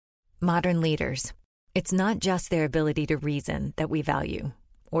Modern leaders. It's not just their ability to reason that we value,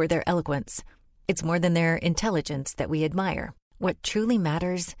 or their eloquence. It's more than their intelligence that we admire. What truly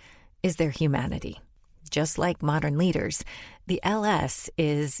matters is their humanity. Just like modern leaders, the LS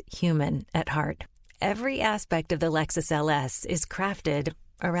is human at heart. Every aspect of the Lexus LS is crafted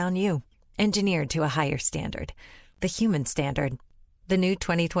around you, engineered to a higher standard, the human standard. The new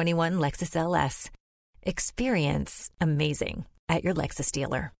 2021 Lexus LS. Experience amazing at your Lexus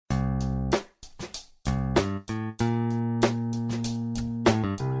dealer.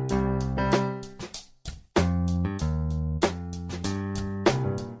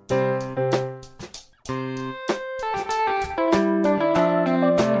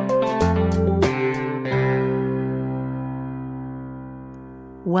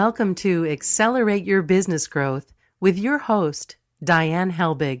 Welcome to Accelerate Your Business Growth with your host, Diane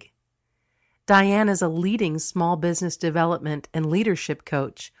Helbig. Diane is a leading small business development and leadership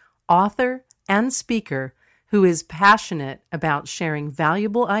coach, author, and speaker who is passionate about sharing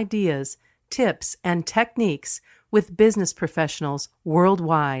valuable ideas, tips, and techniques with business professionals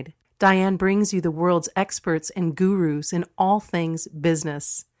worldwide. Diane brings you the world's experts and gurus in all things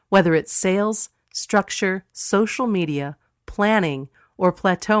business, whether it's sales, structure, social media, planning, or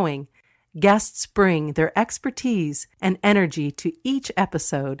plateauing. Guests bring their expertise and energy to each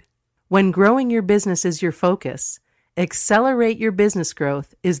episode. When growing your business is your focus, Accelerate Your Business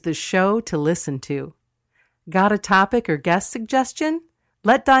Growth is the show to listen to. Got a topic or guest suggestion?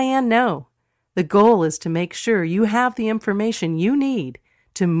 Let Diane know. The goal is to make sure you have the information you need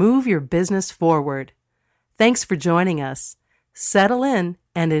to move your business forward. Thanks for joining us. Settle in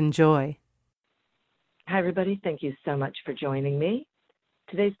and enjoy. Hi, everybody. Thank you so much for joining me.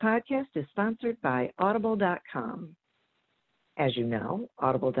 Today's podcast is sponsored by Audible.com. As you know,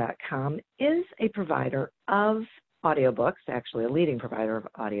 Audible.com is a provider of audiobooks, actually a leading provider of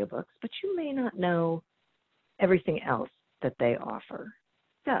audiobooks, but you may not know everything else that they offer.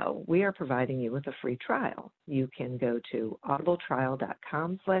 So we are providing you with a free trial. You can go to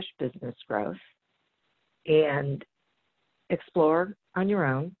audibletrial.com/businessgrowth and explore on your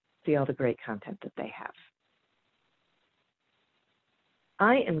own, see all the great content that they have.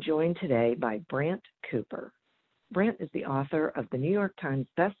 I am joined today by Brant Cooper. Brant is the author of the New York Times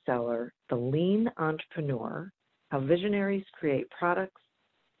bestseller, The Lean Entrepreneur: How Visionaries Create Products,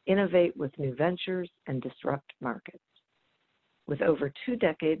 Innovate with New Ventures, and Disrupt Markets. With over 2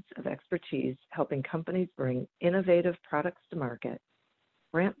 decades of expertise helping companies bring innovative products to market,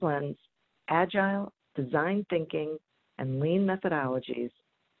 Brant blends agile design thinking and lean methodologies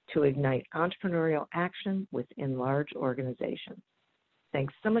to ignite entrepreneurial action within large organizations.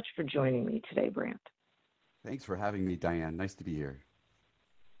 Thanks so much for joining me today, Brant. Thanks for having me, Diane. Nice to be here.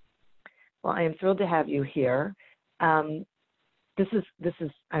 Well, I am thrilled to have you here. I'm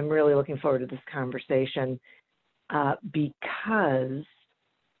really looking forward to this conversation because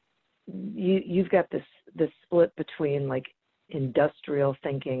you've got this split between like industrial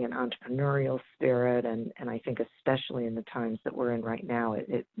thinking and entrepreneurial spirit, and I think especially in the times that we're in right now,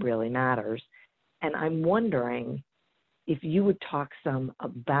 it really matters. And I'm wondering if you would talk some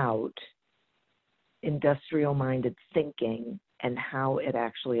about industrial-minded thinking and how it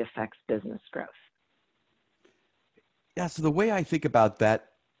actually affects business growth. Yeah, so the way I think about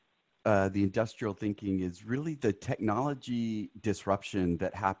that, the industrial thinking is really the technology disruption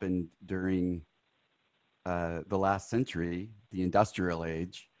that happened during the last century, the industrial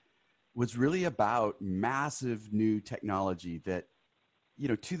age, was really about massive new technology that,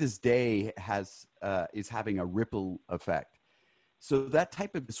 to this day is having a ripple effect. So that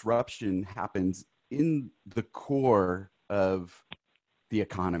type of disruption happens in the core of the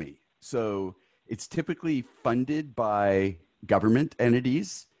economy. So it's typically funded by government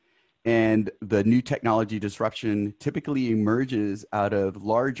entities, and the new technology disruption typically emerges out of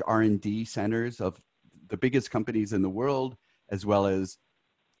large R&D centers of the biggest companies in the world, as well as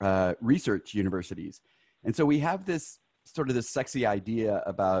research universities. And so we have this sexy idea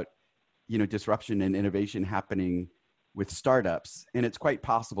about, disruption and innovation happening with startups. And it's quite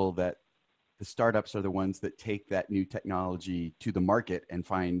possible that the startups are the ones that take that new technology to the market and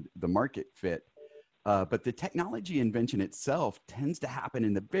find the market fit. But the technology invention itself tends to happen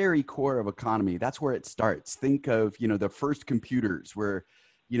in the very core of economy. That's where it starts. Think of, the first computers where,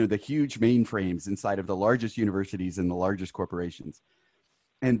 the huge mainframes inside of the largest universities and the largest corporations.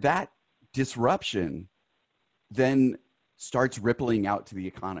 And that disruption then starts rippling out to the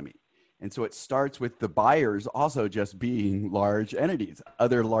economy. And so it starts with the buyers also just being large entities,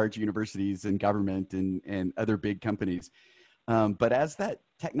 other large universities and government and other big companies. But as that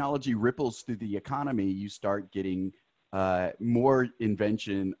technology ripples through the economy, you start getting more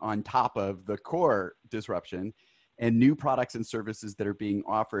invention on top of the core disruption, and new products and services that are being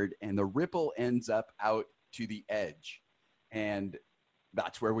offered, and the ripple ends up out to the edge. And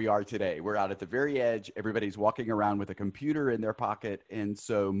that's where we are today. We're out at the very edge. Everybody's walking around with a computer in their pocket. And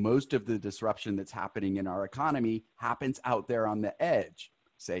so most of the disruption that's happening in our economy happens out there on the edge,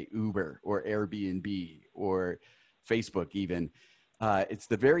 say Uber or Airbnb or Facebook even. It's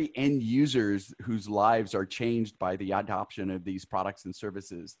the very end users whose lives are changed by the adoption of these products and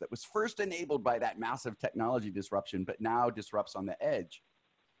services that was first enabled by that massive technology disruption, but now disrupts on the edge.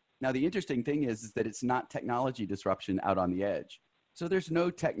 Now, the interesting thing is that it's not technology disruption out on the edge. So there's no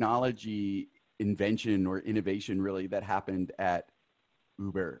technology invention or innovation really that happened at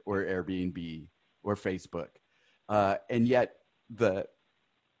Uber or Airbnb or Facebook. And yet the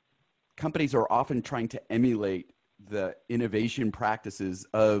companies are often trying to emulate the innovation practices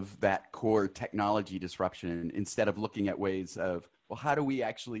of that core technology disruption instead of looking at ways of, well, how do we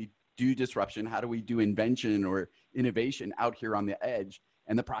actually do disruption? How do we do invention or innovation out here on the edge?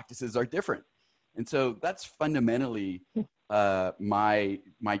 And the practices are different. And so that's fundamentally my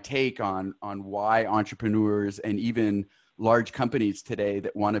take on why entrepreneurs and even large companies today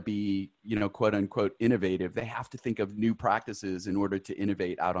that want to be, quote unquote, innovative, they have to think of new practices in order to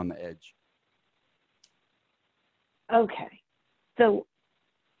innovate out on the edge. Okay. So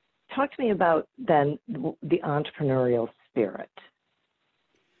talk to me about then the entrepreneurial spirit.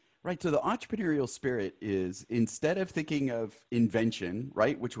 Right. So the entrepreneurial spirit is, instead of thinking of invention,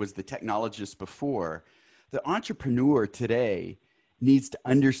 right, which was the technologist before, the entrepreneur today needs to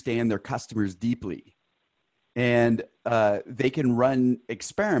understand their customers deeply. And they can run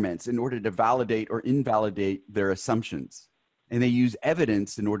experiments in order to validate or invalidate their assumptions. And they use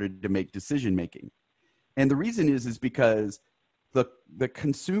evidence in order to make decision making. And the reason is because the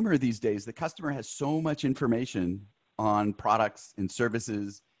consumer these days, the customer has so much information on products and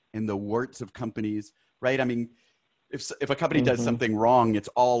services and the warts of companies, right? I mean, if a company does something wrong, it's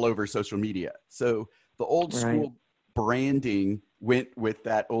all over social media. So the old school branding went with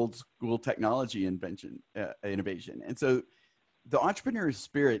that old school technology innovation. And so the entrepreneurial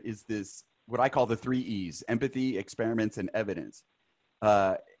spirit is this, what I call the 3 E's: empathy, experiments, and evidence,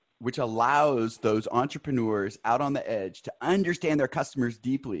 which allows those entrepreneurs out on the edge to understand their customers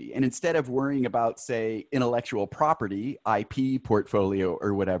deeply. And instead of worrying about, say, intellectual property, IP portfolio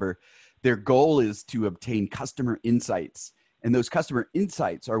or whatever, their goal is to obtain customer insights. And those customer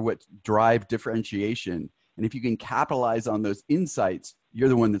insights are what drive differentiation. And if you can capitalize on those insights, you're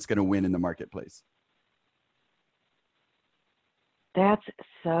the one that's going to win in the marketplace. That's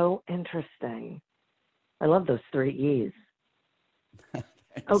so interesting. I love those 3 E's.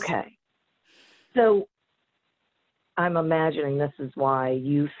 Okay. So I'm imagining this is why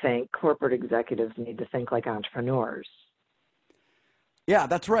you think corporate executives need to think like entrepreneurs. Yeah,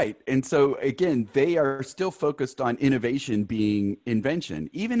 that's right. And so again, they are still focused on innovation being invention,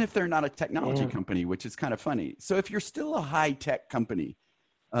 even if they're not a technology company, which is kind of funny. So if you're still a high tech company,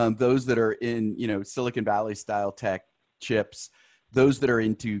 those that are in, Silicon Valley style tech chips, those that are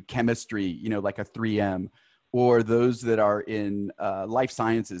into chemistry, like a 3M, or those that are in life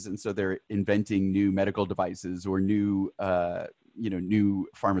sciences, and so they're inventing new medical devices or new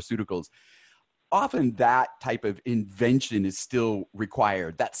pharmaceuticals. Often that type of invention is still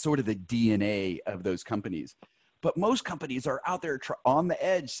required. That's sort of the DNA of those companies. But most companies are out there on the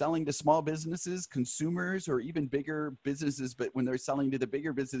edge selling to small businesses, consumers, or even bigger businesses. But when they're selling to the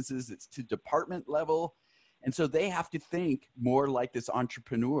bigger businesses, it's to department level. And so they have to think more like this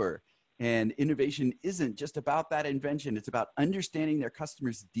entrepreneur. And innovation isn't just about that invention. It's about understanding their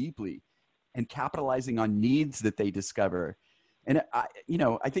customers deeply and capitalizing on needs that they discover. And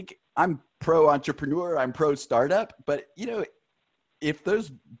I think I'm pro entrepreneur, I'm pro startup, but if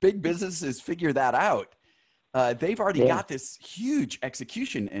those big businesses figure that out, they've already got this huge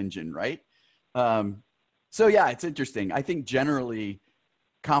execution engine, right? So yeah, it's interesting. I think generally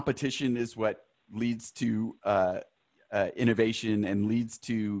competition is what leads to innovation and leads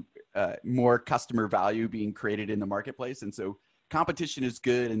to more customer value being created in the marketplace. And so competition is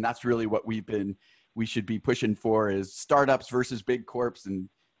good. And that's really what we should be pushing for, is startups versus big corps and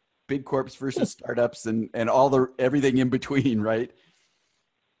big corps versus startups and everything in between, right?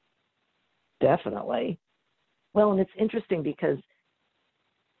 Definitely. Well, and it's interesting because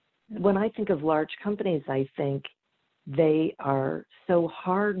when I think of large companies, I think they are so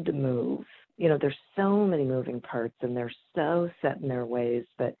hard to move. There's so many moving parts and they're so set in their ways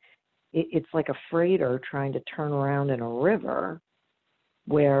that it's like a freighter trying to turn around in a river,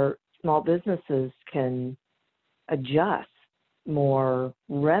 where small businesses can adjust more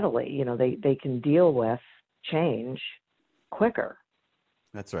readily. They can deal with change quicker.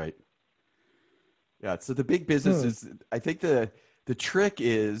 That's right. Yeah. So the big businesses, I think the trick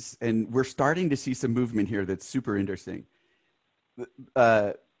is, and we're starting to see some movement here that's super interesting.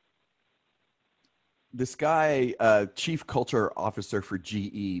 This guy, chief culture officer for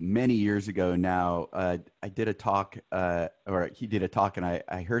GE many years ago now, I did a talk, or he did a talk, and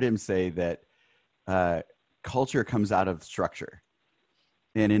I heard him say that culture comes out of structure.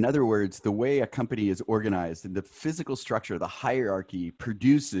 And in other words, the way a company is organized and the physical structure, the hierarchy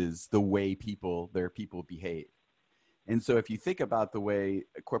produces the way their people behave. And so if you think about the way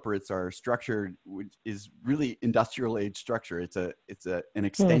corporates are structured, which is really industrial age structure, it's an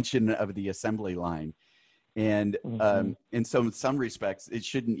extension of the assembly line. And in some respects, it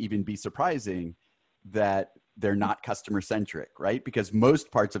shouldn't even be surprising that they're not customer centric, right? Because most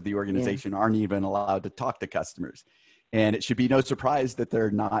parts of the organization aren't even allowed to talk to customers. And it should be no surprise that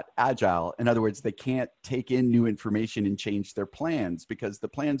they're not agile. In other words, they can't take in new information and change their plans because the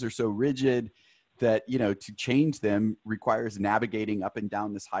plans are so rigid that, to change them requires navigating up and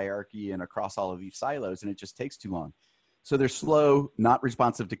down this hierarchy and across all of these silos, and it just takes too long. So they're slow, not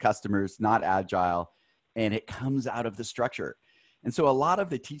responsive to customers, not agile, and it comes out of the structure. And so a lot of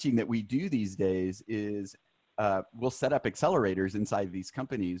the teaching that we do these days is we'll set up accelerators inside these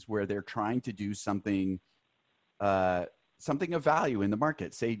companies where they're trying to do something of value in the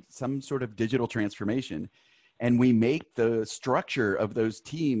market, say some sort of digital transformation. And we make the structure of those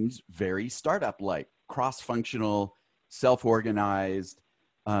teams very startup-like, cross-functional, self-organized,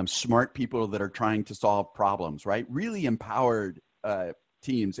 smart people that are trying to solve problems, right? Really empowered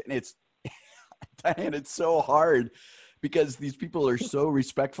teams. And Diane, it's so hard because these people are so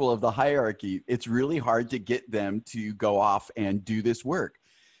respectful of the hierarchy. It's really hard to get them to go off and do this work.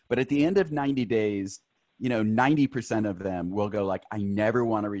 But at the end of 90 days, 90% of them will go like, I never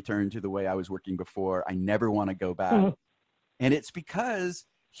want to return to the way I was working before. I never want to go back. And it's because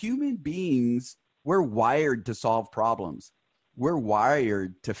human beings, we're wired to solve problems. We're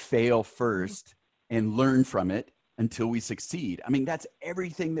wired to fail first and learn from it until we succeed. I mean, that's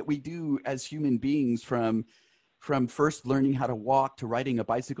everything that we do as human beings, from first learning how to walk to riding a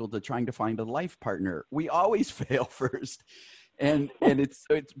bicycle to trying to find a life partner. We always fail first. And it's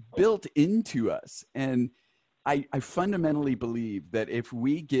built into us. And I fundamentally believe that if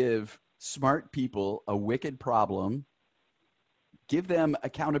we give smart people a wicked problem, give them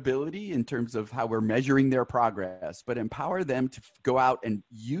accountability in terms of how we're measuring their progress, but empower them to go out and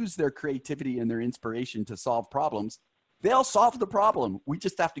use their creativity and their inspiration to solve problems, they'll solve the problem. We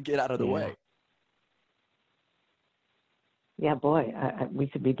just have to get out of the way. Yeah, boy, we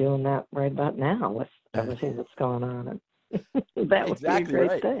could be doing that right about now with everything that's going on. That would exactly be a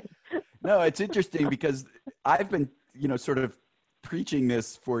great right. thing. No, it's interesting because I've been, sort of preaching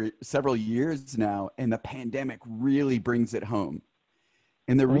this for several years now, and the pandemic really brings it home.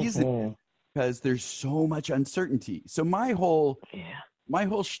 And the reason is because there's so much uncertainty. So my whole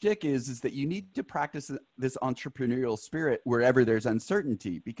shtick is that you need to practice this entrepreneurial spirit wherever there's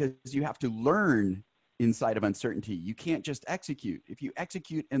uncertainty, because you have to learn inside of uncertainty. You can't just execute. If you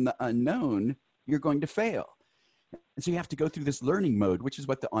execute in the unknown, you're going to fail. And so you have to go through this learning mode, which is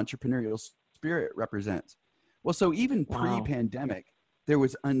what the entrepreneurial spirit represents. Well, so even pre-pandemic, there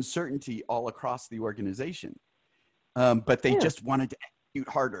was uncertainty all across the organization. But they just wanted to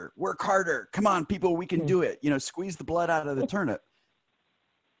execute harder, work harder. Come on, people, we can do it. Squeeze the blood out of the turnip.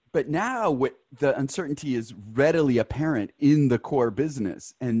 But now the uncertainty is readily apparent in the core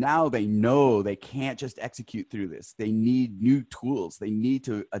business. And now they know they can't just execute through this. They need new tools. They need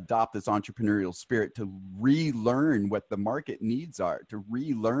to adopt this entrepreneurial spirit to relearn what the market needs are, to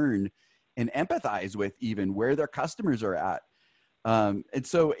relearn and empathize with even where their customers are at. And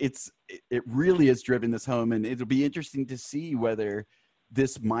so it really has driven this home, and it'll be interesting to see whether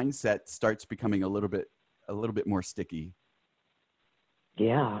this mindset starts becoming a little bit more sticky.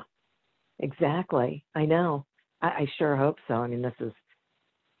 Yeah, exactly. I know. I sure hope so. I mean, this is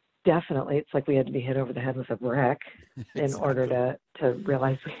definitely, it's like we had to be hit over the head with a brick in order to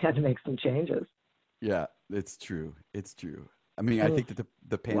realize we had to make some changes. Yeah, it's true. It's true. I mean, I think that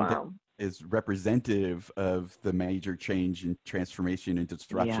the pandemic is representative of the major change and transformation and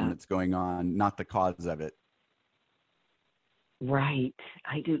disruption that's going on, not the cause of it. Right.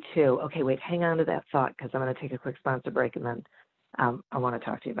 I do too. Okay, wait, hang on to that thought, because I'm going to take a quick sponsor break, and then I want to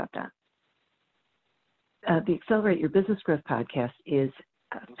talk to you about that. The Accelerate Your Business Growth podcast is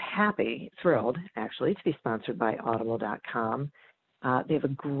thrilled, actually, to be sponsored by Audible.com. They have a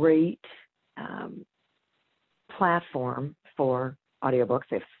great platform for audiobooks.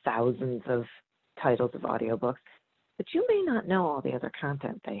 They have thousands of titles of audiobooks, but you may not know all the other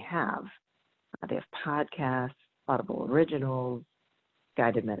content they have. They have podcasts, Audible originals,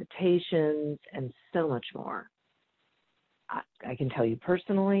 guided meditations, and so much more. I can tell you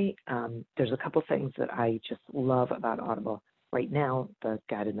personally, there's a couple things that I just love about Audible. Right now, the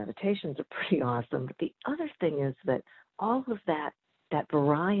guided meditations are pretty awesome, but the other thing is that all of that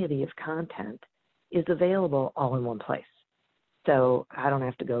variety of content is available all in one place. So I don't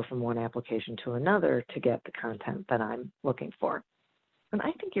have to go from one application to another to get the content that I'm looking for. And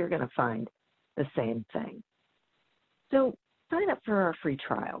I think you're going to find the same thing. So sign up for our free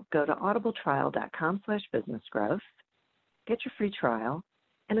trial. Go to audibletrial.com/businessgrowth, get your free trial,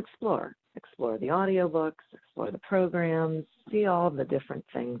 and explore. Explore the audiobooks, explore the programs, see all of the different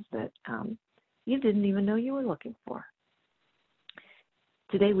things that you didn't even know you were looking for.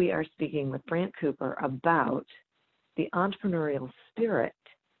 Today we are speaking with Brant Cooper about the entrepreneurial spirit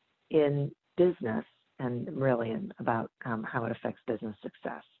in business and really about how it affects business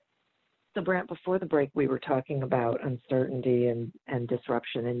success. So Brant, before the break, we were talking about uncertainty and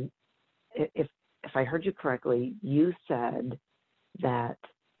disruption. And if I heard you correctly, you said that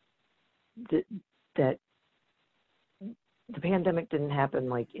that the pandemic didn't happen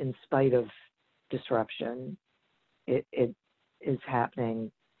like in spite of disruption. It is happening.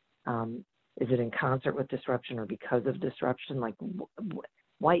 Is it in concert with disruption or because of disruption? Like,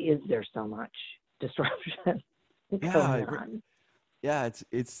 why is there so much disruption going on? Yeah,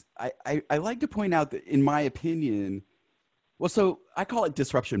 I like to point out that, in my opinion, well, so I call it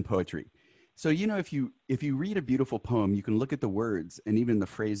disruption poetry. So, if you read a beautiful poem, you can look at the words and even the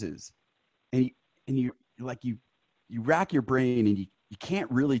phrases, and you rack your brain and you can't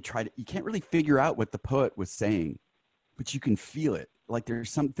really figure out what the poet was saying, but you can feel it. Like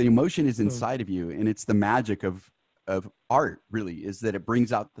the emotion is inside of you, and it's the magic of art, really, is that it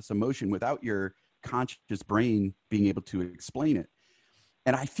brings out this emotion without your conscious brain being able to explain it.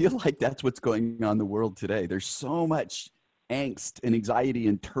 And I feel like that's what's going on in the world today. There's so much angst and anxiety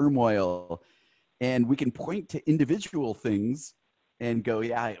and turmoil, and we can point to individual things and go,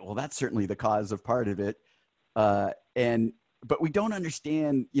 yeah, well, that's certainly the cause of part of it. But we don't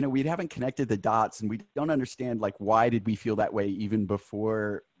understand, we haven't connected the dots, and we don't understand, like, why did we feel that way even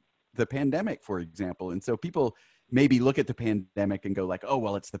before the pandemic, for example. And so people maybe look at the pandemic and go like, oh,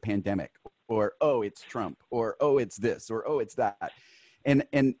 well, it's the pandemic, or, oh, it's Trump, or, oh, it's this, or, oh, it's that. And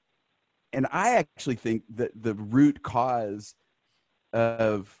I actually think that the root cause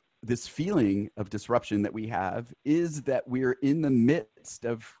of this feeling of disruption that we have is that we're in the midst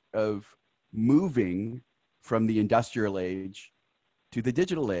of moving from the industrial age to the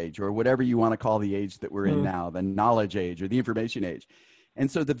digital age, or whatever you want to call the age that we're in now, the knowledge age or the information age. And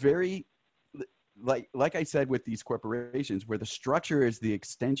so like I said, with these corporations, where the structure is the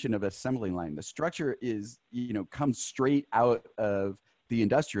extension of assembly line, the structure is, comes straight out of the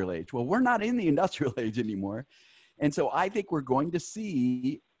industrial age. Well, we're not in the industrial age anymore. And so I think we're going to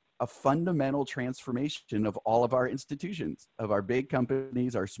see a fundamental transformation of all of our institutions, of our big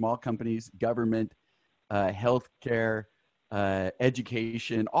companies, our small companies, government, healthcare,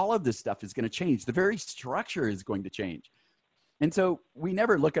 education. All of this stuff is going to change. The very structure is going to change. And so we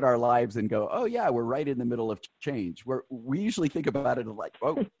never look at our lives and go, oh yeah, we're right in the middle of change. We usually think about it like,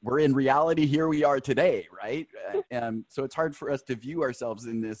 oh, we're in reality, here we are today, right? So it's hard for us to view ourselves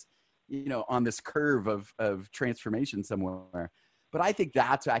in this, on this curve of transformation somewhere. But I think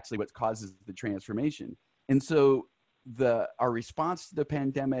that's actually what causes the transformation. And so our response to the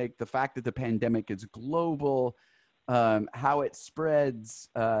pandemic, the fact that the pandemic is global, how it spreads,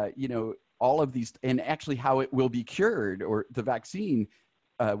 all of these, and actually how it will be cured, or the vaccine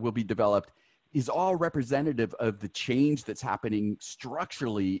will be developed, is all representative of the change that's happening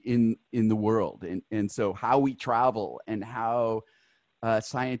structurally in the world. And so how we travel, and how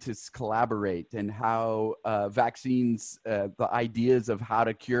scientists collaborate, and how vaccines, the ideas of how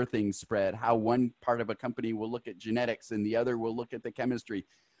to cure things spread, how one part of a company will look at genetics and the other will look at the chemistry.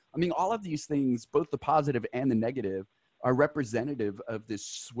 I mean, all of these things, both the positive and the negative, are representative of this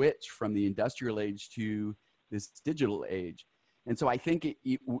switch from the industrial age to this digital age. And so I think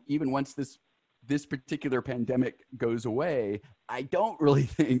even once this particular pandemic goes away, I don't really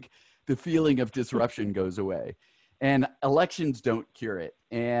think the feeling of disruption goes away. And elections don't cure it.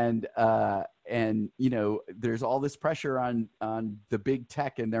 And there's all this pressure on the big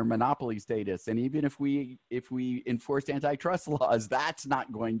tech and their monopoly status. And even if we enforce antitrust laws, that's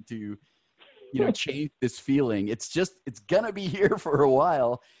not going to change this feeling. It's gonna be here for a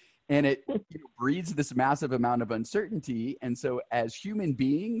while, and it breeds this massive amount of uncertainty. And so as human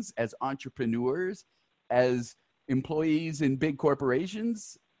beings, as entrepreneurs, as employees in big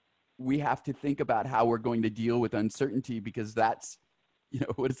corporations, we have to think about how we're going to deal with uncertainty, because that's,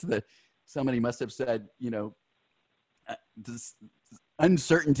 somebody must have said, this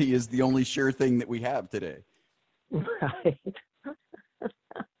uncertainty is the only sure thing that we have today. Right.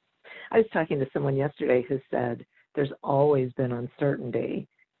 I was talking to someone yesterday who said there's always been uncertainty.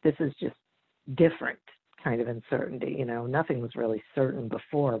 This is just different kind of uncertainty. You know, nothing was really certain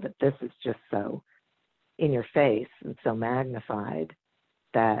before, but this is just so in your face and so magnified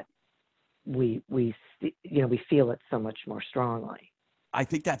that we feel it so much more strongly. I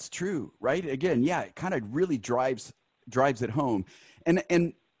think that's true, right? Again, yeah, it kind of really drives it home.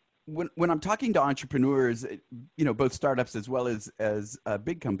 And when I'm talking to entrepreneurs, you know, both startups as well as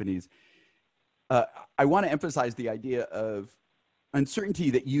big companies, I want to emphasize the idea of uncertainty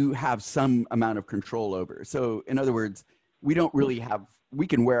that you have some amount of control over. So in other words, we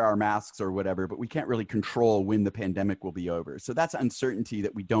can wear our masks or whatever, but we can't really control when the pandemic will be over. So that's uncertainty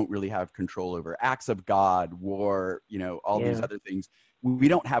that we don't really have control over. Acts of God, war, you know, all these other things. We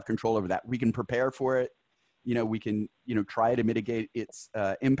don't have control over that. We can prepare for it. You know, we can, you know, try to mitigate its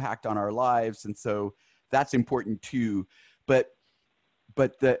impact on our lives. And so that's important too. But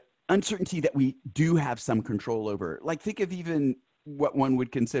the uncertainty that we do have some control over, like think of even what one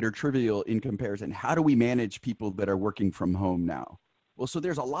would consider trivial in comparison. How do we manage people that are working from home now? Well, so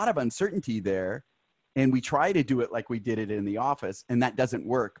there's a lot of uncertainty there, and we try to do it like we did it in the office, and that doesn't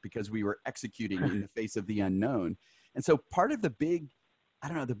work because we were executing in the face of the unknown. And so part of the big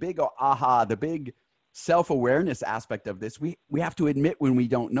self-awareness aspect of this, we have to admit when we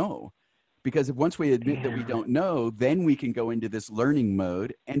don't know. Because once we admit that we don't know, then we can go into this learning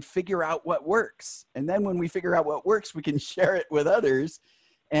mode and figure out what works. And then when we figure out what works, we can share it with others.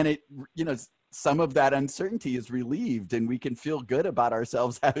 And it, you know, some of that uncertainty is relieved and we can feel good about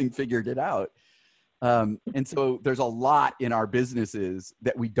ourselves having figured it out. And so there's a lot in our businesses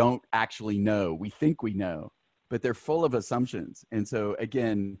that we don't actually know. We think we know, but they're full of assumptions. And so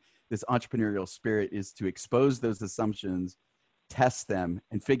again, this entrepreneurial spirit is to expose those assumptions, test them,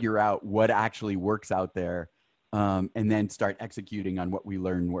 and figure out what actually works out there, and then start executing on what we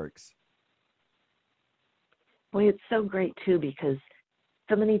learn works. Boy, it's so great too, because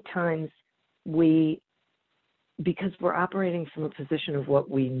so many times because we're operating from a position of what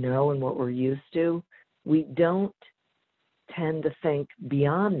we know and what we're used to, we don't tend to think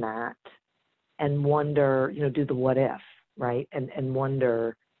beyond that and wonder, you know, do the what if, right? And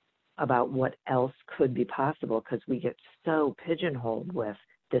wonder about what else could be possible, because we get so pigeonholed with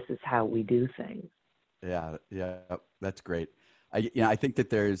this is how we do things. Yeah, that's great. I think that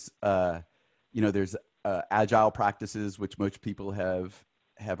there's agile practices, which most people have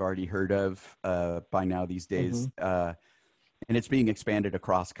already heard of by now these days. Mm-hmm. And it's being expanded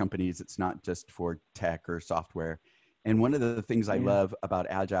across companies. It's not just for tech or software. And one of the things I love about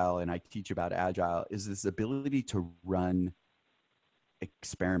Agile, and I teach about Agile, is this ability to run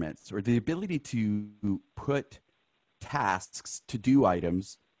experiments, or the ability to put tasks, to do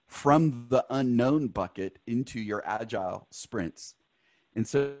items from the unknown bucket into your Agile sprints. And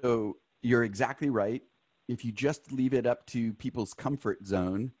so you're exactly right. If you just leave it up to people's comfort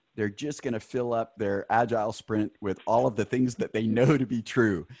zone, they're just going to fill up their Agile sprint with all of the things that they know to be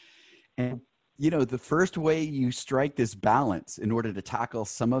true. And, you know, the first way you strike this balance in order to tackle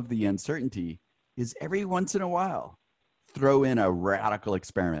some of the uncertainty is every once in a while, throw in a radical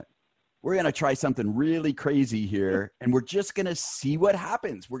experiment. We're going to try something really crazy here, and we're just going to see what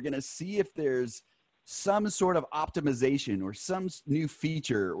happens. We're going to see if there's some sort of optimization or some new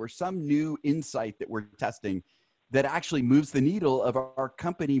feature or some new insight that we're testing that actually moves the needle of our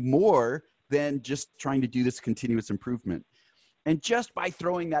company more than just trying to do this continuous improvement. And just by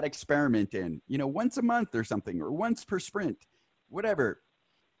throwing that experiment in, you know, once a month or something, or once per sprint, whatever,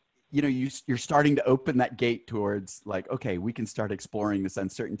 you know, you're starting to open that gate towards like, okay, we can start exploring this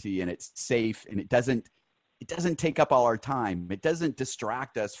uncertainty, and it's safe, and it doesn't take up all our time. It doesn't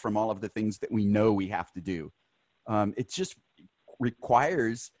distract us from all of the things that we know we have to do. It just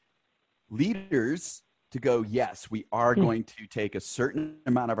requires leaders to go, yes, we are going to take a certain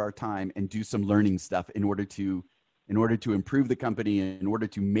amount of our time and do some learning stuff in order to improve the company, and in order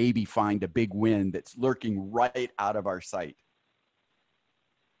to maybe find a big win that's lurking right out of our sight.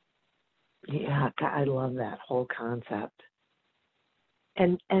 Yeah, I love that whole concept.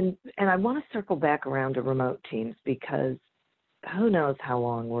 And I want to circle back around to remote teams, because who knows how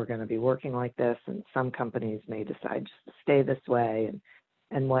long we're going to be working like this, and some companies may decide just to stay this way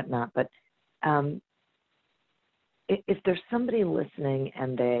and whatnot. But if there's somebody listening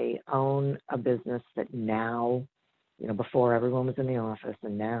and they own a business that now, you know, before everyone was in the office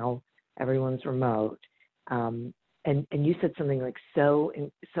and now everyone's remote, and you said something like so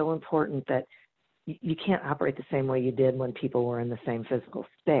important, that you can't operate the same way you did when people were in the same physical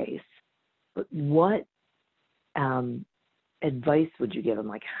space. But what advice would you give them?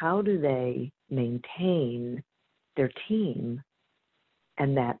 Like, how do they maintain their team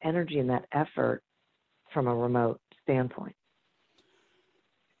and that energy and that effort from a remote standpoint?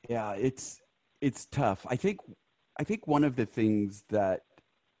 Yeah, it's tough. I think one of the things that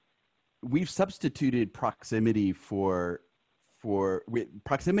we've substituted proximity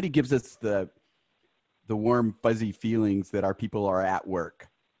proximity gives us the warm fuzzy feelings that our people are at work.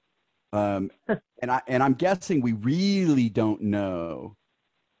 And I'm guessing we really don't know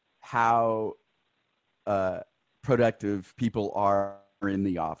how productive people are in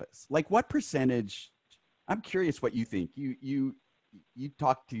the office. Like, what percentage? I'm curious what you think. You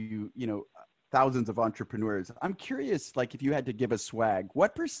talk to thousands of entrepreneurs. I'm curious, like, if you had to give a swag,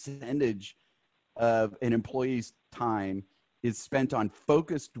 what percentage of an employee's time is spent on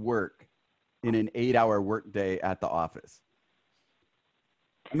focused work in an 8-hour workday at the office?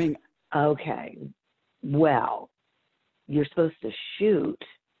 I mean, okay, well, you're supposed to shoot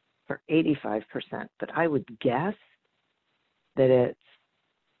for 85%, but I would guess that it's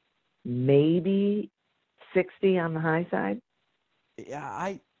maybe 60 on the high side. Yeah,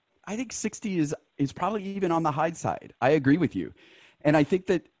 I think 60 is probably even on the high side. I agree with you. And I think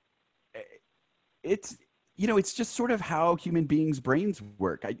that it's just sort of how human beings' brains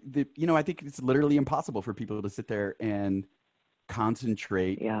work. I think it's literally impossible for people to sit there and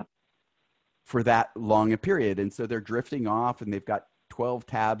concentrate for that long a period. And so they're drifting off and they've got 12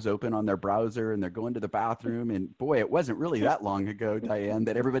 tabs open on their browser and they're going to the bathroom. And boy, it wasn't really that long ago, Diane,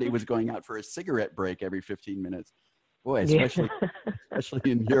 that everybody was going out for a cigarette break every 15 minutes. Boy,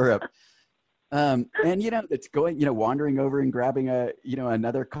 especially in Europe. And, it's going, wandering over and grabbing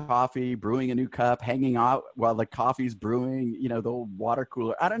another coffee, brewing a new cup, hanging out while the coffee's brewing, the old water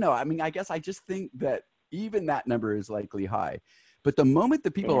cooler. I don't know. I mean, I guess I just think that even that number is likely high. But the moment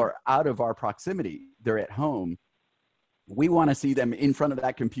the people are out of our proximity, they're at home, we want to see them in front of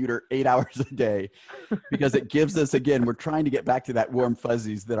that computer 8 hours a day, because it gives us, again, we're trying to get back to that warm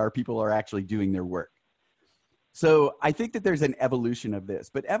fuzzies that our people are actually doing their work. So I think that there's an evolution of this,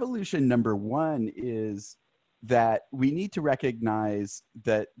 but evolution number one is that we need to recognize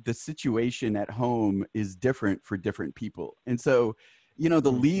that the situation at home is different for different people. And so,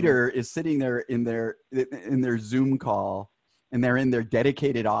 the leader is sitting there in their Zoom call and they're in their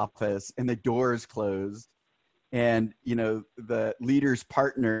dedicated office and the door is closed. And, the leader's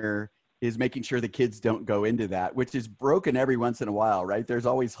partner is making sure the kids don't go into that, which is broken every once in a while, right? There's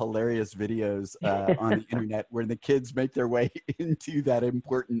always hilarious videos on the internet where the kids make their way into that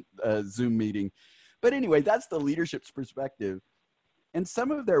important Zoom meeting. But anyway, that's the leadership's perspective. And some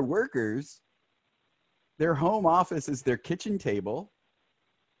of their workers, their home office is their kitchen table.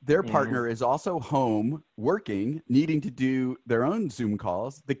 Their partner is also home working, needing to do their own Zoom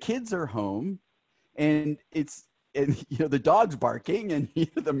calls. The kids are home and the dog's barking and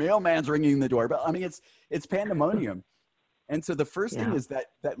the mailman's ringing the doorbell. I mean, it's pandemonium. And so the first thing is that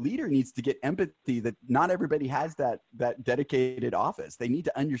leader needs to get empathy that not everybody has that dedicated office. They need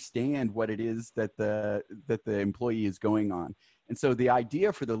to understand what it is that the employee is going on. And so the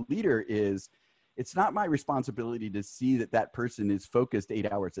idea for the leader is, it's not my responsibility to see that person is focused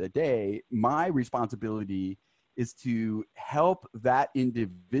 8 hours a day. My responsibility is to help that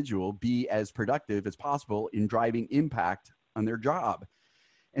individual be as productive as possible in driving impact on their job.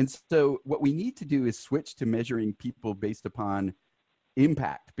 And so what we need to do is switch to measuring people based upon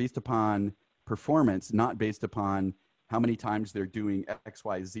impact, based upon performance, not based upon how many times they're doing X,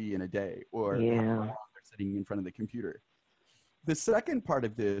 Y, Z in a day, or how long they're sitting in front of the computer. The second part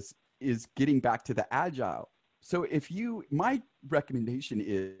of this is getting back to the agile. So my recommendation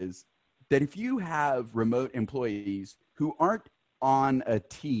is that if you have remote employees who aren't on a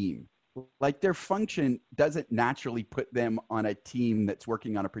team, like their function doesn't naturally put them on a team that's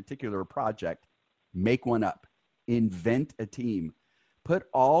working on a particular project, make one up, invent a team, put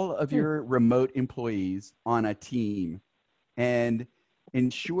all of your remote employees on a team and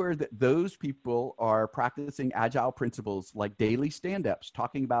ensure that those people are practicing agile principles like daily stand-ups,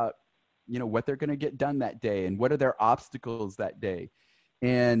 talking about, what they're going to get done that day and what are their obstacles that day.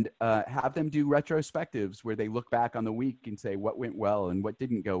 And have them do retrospectives where they look back on the week and say what went well and what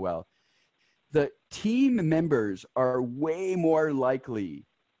didn't go well. The team members are way more likely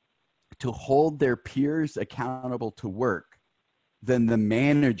to hold their peers accountable to work than the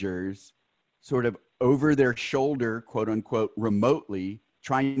managers sort of over their shoulder, quote unquote, remotely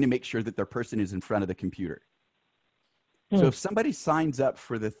trying to make sure that their person is in front of the computer. So if somebody signs up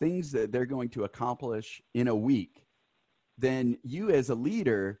for the things that they're going to accomplish in a week, then you as a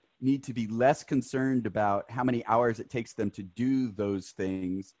leader need to be less concerned about how many hours it takes them to do those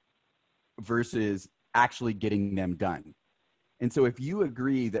things versus actually getting them done. And so if you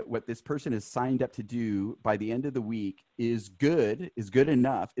agree that what this person has signed up to do by the end of the week is good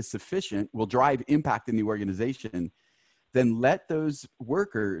enough, is sufficient, will drive impact in the organization, then let those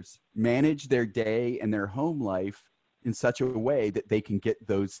workers manage their day and their home life in such a way that they can get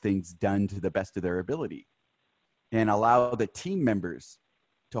those things done to the best of their ability, and allow the team members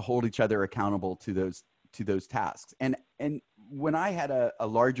to hold each other accountable to those tasks. And when I had a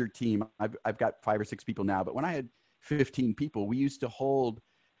larger team, I've got 5 or 6 people now, but when I had 15 people, we used to hold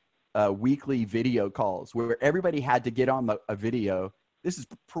weekly video calls where everybody had to get on a video. This is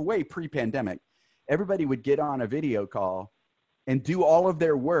way pre-pandemic. Everybody would get on a video call and do all of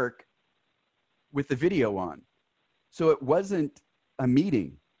their work with the video on. So it wasn't a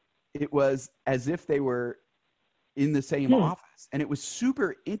meeting. It was as if they were in the same office. And it was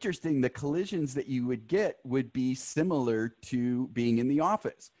super interesting. The collisions that you would get would be similar to being in the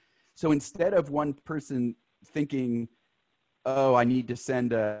office. So instead of one person thinking, oh, I need to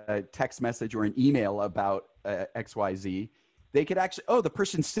send a text message or an email about XYZ, they could actually, oh, the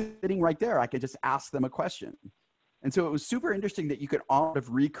person's sitting right there. I could just ask them a question. And so it was super interesting that you could all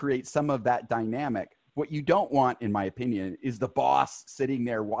of recreate some of that dynamic. What you don't want, in my opinion, is the boss sitting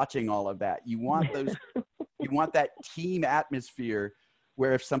there watching all of that. You want those, you want that team atmosphere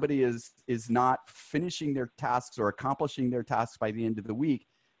where if somebody is not finishing their tasks or accomplishing their tasks by the end of the week,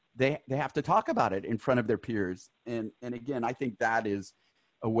 they have to talk about it in front of their peers. And again, I think that is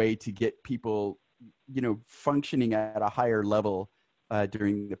a way to get people, functioning at a higher level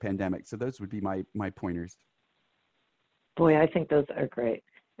during the pandemic. So those would be my pointers. Boy, I think those are great.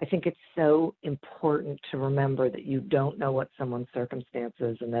 I think it's so important to remember that you don't know what someone's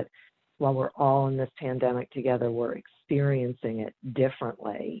circumstances, and that while we're all in this pandemic together, we're experiencing it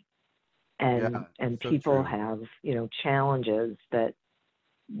differently. And so people have, challenges that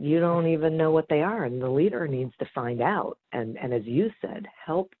you don't even know what they are, and the leader needs to find out. And as you said,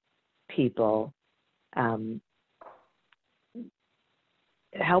 help people,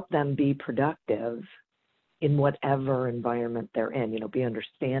 help them be productive in whatever environment they're in, be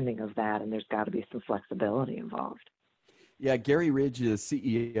understanding of that. And there's got to be some flexibility involved. Yeah, Gary Ridge, the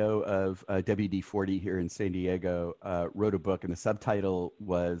CEO of WD-40 here in San Diego, wrote a book, and the subtitle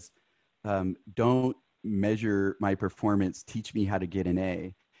was, Don't Measure My Performance, Teach Me How to Get an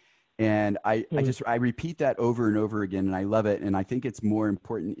A. And I repeat that over and over again, and I love it. And I think it's more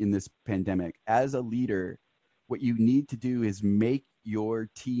important in this pandemic. As a leader, what you need to do is make your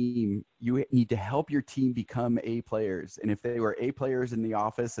team, you need to help your team become A players. And if they were A players in the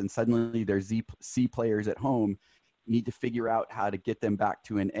office and suddenly they're C players at home, you need to figure out how to get them back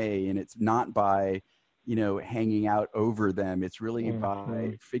to an A. And it's not by, hanging out over them. It's really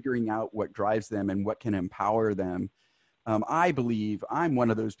by figuring out what drives them and what can empower them. I'm one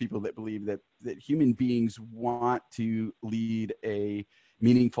of those people that believe that human beings want to lead a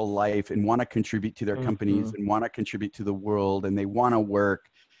meaningful life and want to contribute to their companies and want to contribute to the world, and they want to work.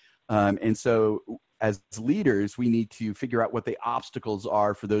 And so as leaders, we need to figure out what the obstacles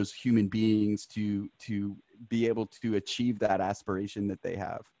are for those human beings to be able to achieve that aspiration that they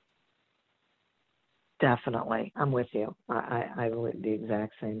have. Definitely. I'm with you. I believe the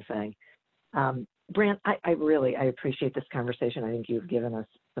exact same thing. Brant, I appreciate this conversation. I think you've given us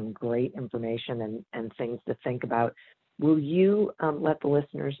some great information and things to think about. Will you let the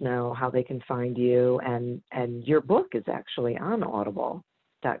listeners know how they can find you? And your book is actually on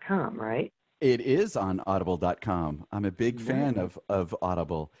audible.com, right? It is on audible.com. I'm a big fan of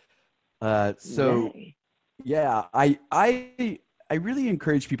Audible. Yeah, I really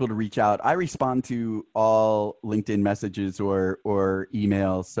encourage people to reach out. I respond to all LinkedIn messages or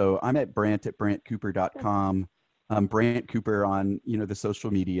emails. So I'm at brant@brantcooper.com. Brant Cooper on, the social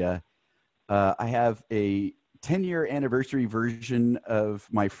media. I have a 10-year anniversary version of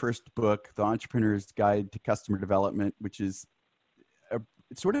my first book, The Entrepreneur's Guide to Customer Development, which is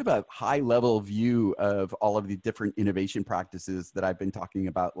sort of a high-level view of all of the different innovation practices that I've been talking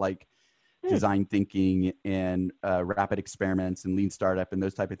about, like design thinking and rapid experiments and lean startup and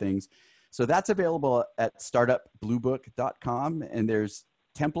those type of things. So that's available at startupbluebook.com. And there's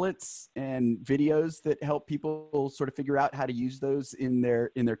templates and videos that help people sort of figure out how to use those in their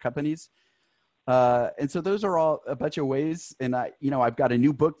companies. And so those are all a bunch of ways. And I've got a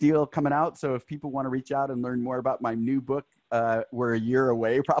new book deal coming out. So if people want to reach out and learn more about my new book, we're a year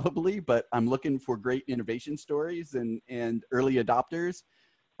away probably, but I'm looking for great innovation stories and early adopters.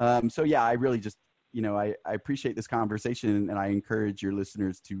 So yeah, I really just, I appreciate this conversation, and I encourage your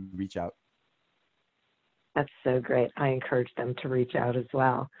listeners to reach out. That's so great. I encourage them to reach out as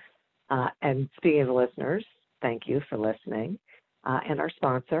well. And speaking of listeners, thank you for listening. And our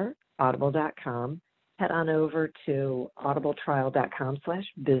sponsor, audible.com, head on over to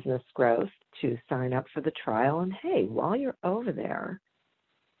audibletrial.com/businessgrowth to sign up for the trial. And hey, while you're over there,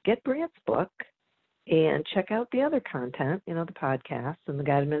 get Brant's book and check out the other content, the podcasts and the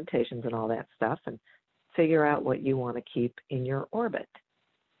guided meditations and all that stuff, and figure out what you want to keep in your orbit.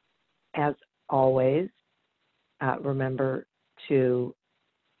 As always, remember to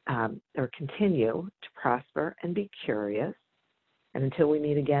continue to prosper and be curious. And until we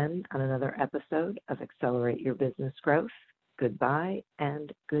meet again on another episode of Accelerate Your Business Growth, goodbye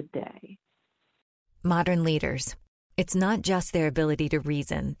and good day. Modern leaders. It's not just their ability to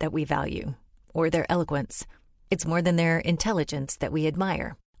reason that we value, or their eloquence. It's more than their intelligence that we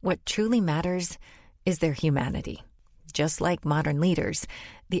admire. What truly matters is their humanity. Just like modern leaders,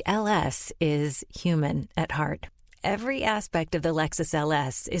 the LS is human at heart. Every aspect of the Lexus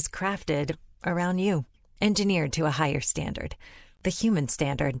LS is crafted around you, engineered to a higher standard, the human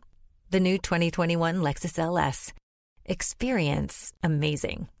standard. The new 2021 Lexus LS. Experience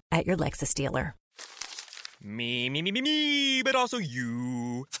amazing at your Lexus dealer. Me, but also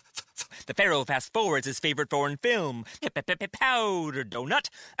you. The Pharaoh fast forwards his favorite foreign film, Powder Donut.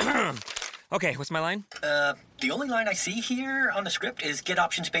 Okay, what's my line? The only line I see here on the script is get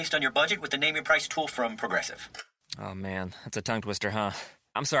options based on your budget with the Name Your Price tool from Progressive. Oh man, that's a tongue twister, huh?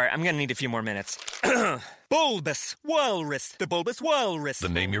 I'm sorry, I'm gonna need a few more minutes. Bulbous Walrus, the Bulbous Walrus. The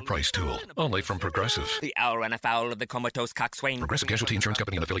Name Your Price tool, only from Progressive. The owl ran afoul of the comatose coxswain. Progressive Casualty Insurance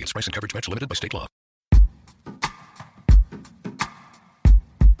Company and affiliates. Price and coverage match limited by state law.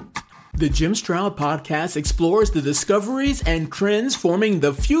 The Jim Stroud Podcast explores the discoveries and trends forming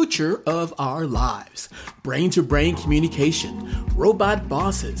the future of our lives. Brain-to-brain communication, robot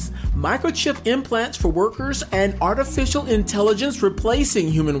bosses, microchip implants for workers, and artificial intelligence replacing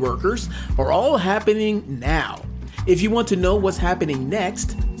human workers are all happening now. If you want to know what's happening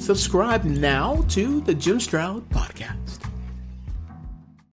next, subscribe now to the Jim Stroud Podcast.